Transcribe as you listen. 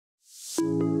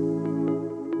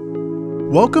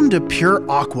Welcome to Pure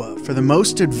Aqua for the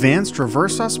most advanced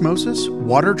reverse osmosis,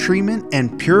 water treatment,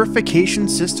 and purification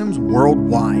systems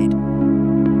worldwide.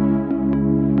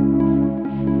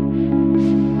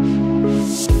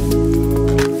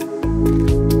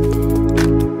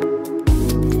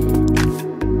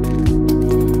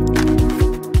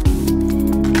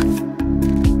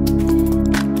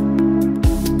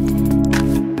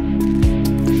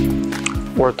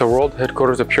 We're at the world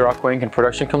headquarters of Pure Aqua Inc. and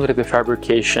production comes with the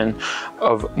fabrication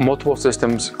of multiple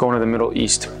systems going to the Middle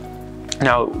East.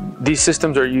 Now, these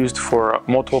systems are used for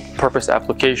multiple purpose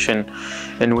application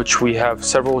in which we have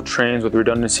several trains with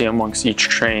redundancy amongst each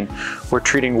train. We're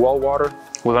treating well water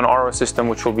with an RO system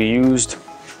which will be used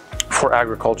for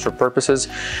agriculture purposes,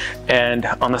 and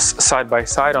on the side by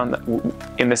side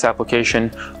in this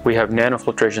application we have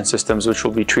nanofiltration systems which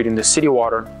will be treating the city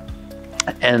water,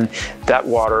 and that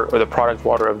water or the product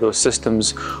water of those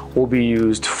systems will be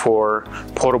used for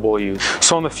potable use.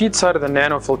 So on the feed side of the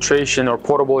nanofiltration or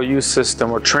potable use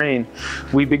system or train,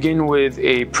 we begin with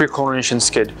a pre-chlorination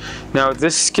skid. Now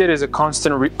this skid is a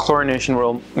constant chlorination where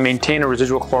we'll maintain a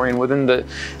residual chlorine within the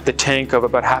tank of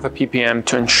about half a ppm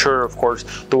to ensure, of course,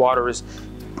 the water is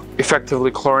effectively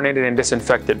chlorinated and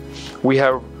disinfected. We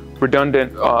have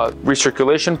redundant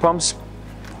recirculation pumps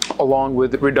along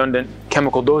with redundant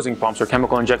chemical dosing pumps or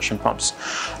chemical injection pumps.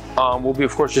 We'll be,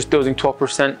 of course, just dosing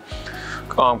 12%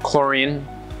 chlorine,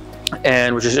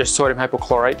 and which is just sodium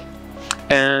hypochlorite.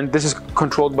 And this is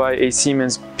controlled by a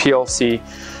Siemens PLC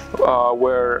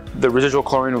where the residual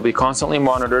chlorine will be constantly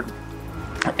monitored,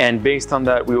 and based on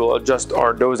that we will adjust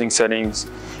our dosing settings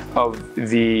of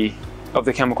the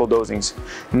chemical dosings.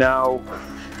 Now,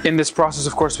 in this process,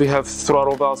 of course, we have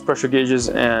throttle valves, pressure gauges,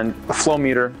 and a flow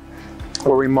meter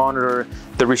where we monitor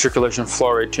the recirculation flow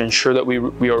rate to ensure that we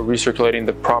are recirculating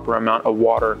the proper amount of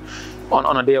water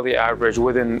on a daily average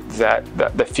within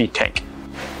the feed tank.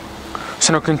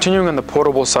 So now, continuing on the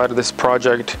potable side of this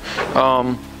project,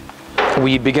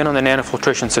 we begin on the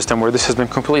nanofiltration system where this has been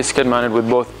completely skid mounted with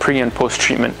both pre and post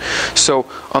treatment. So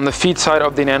on the feed side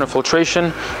of the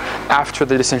nanofiltration, after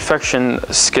the disinfection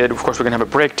skid, of course, we're going to have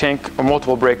a brake tank or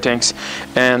multiple brake tanks,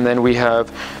 and then we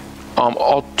have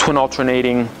twin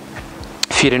alternating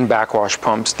feed and backwash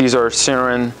pumps. These are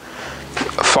Siemens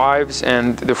 5s,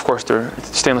 and of course they're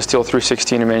stainless steel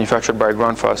 316 and manufactured by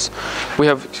Grundfos. We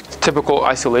have typical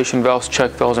isolation valves,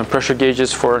 check valves, and pressure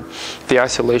gauges for the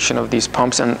isolation of these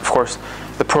pumps, and of course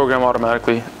the program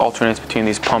automatically alternates between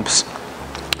these pumps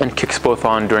and kicks both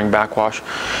on during backwash.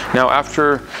 Now,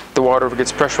 after the water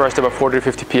gets pressurized to about 40 to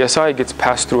 50 psi, it gets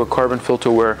passed through a carbon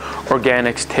filter where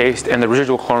organics, taste, and the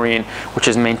residual chlorine, which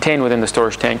is maintained within the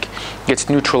storage tank, gets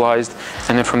neutralized,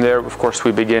 and then from there, of course,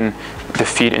 we begin the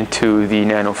feed into the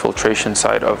nanofiltration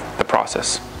side of the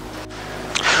process.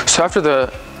 So after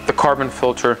the carbon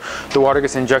filter, the water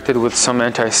gets injected with some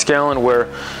anti-scalin, where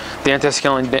the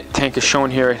anti-scalin tank is shown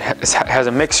here. It has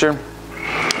a mixer,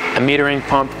 a metering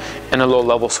pump, and a low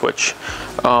level switch.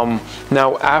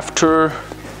 Now, after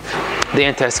the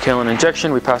anti-scalin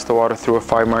injection, we pass the water through a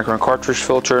 5 micron cartridge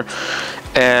filter,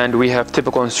 and we have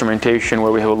typical instrumentation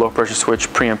where we have a low pressure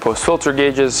switch, pre and post filter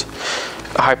gauges,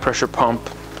 a high pressure pump,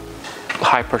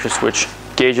 high pressure switch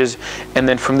gauges, and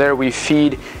then from there we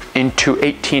feed into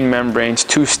 18 membranes,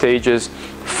 2 stages.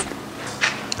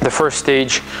 The first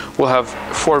stage will have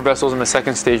 4 vessels, and the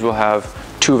second stage will have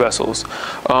 2 vessels.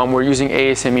 We're using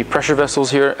ASME pressure vessels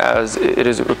here as it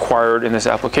is required in this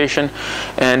application.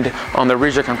 And on the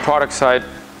reject and product side,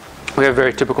 we have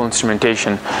very typical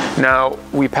instrumentation. Now,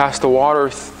 we pass the water,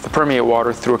 the permeate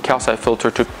water, through a calcite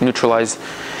filter to neutralize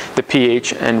the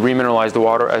pH and remineralize the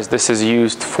water, as this is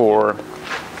used for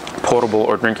potable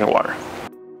or drinking water.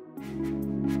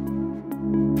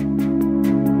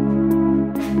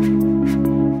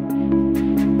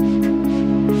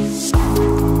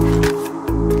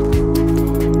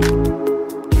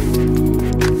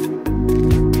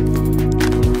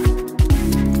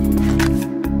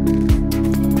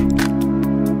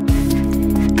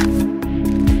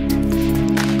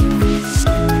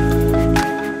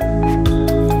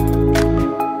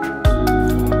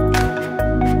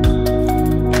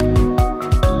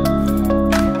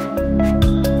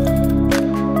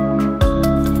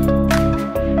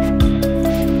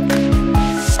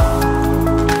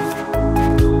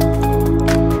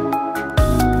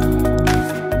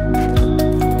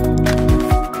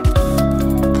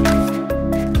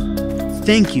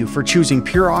 Thank you for choosing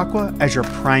Pure Aqua as your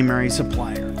primary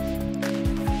supplier.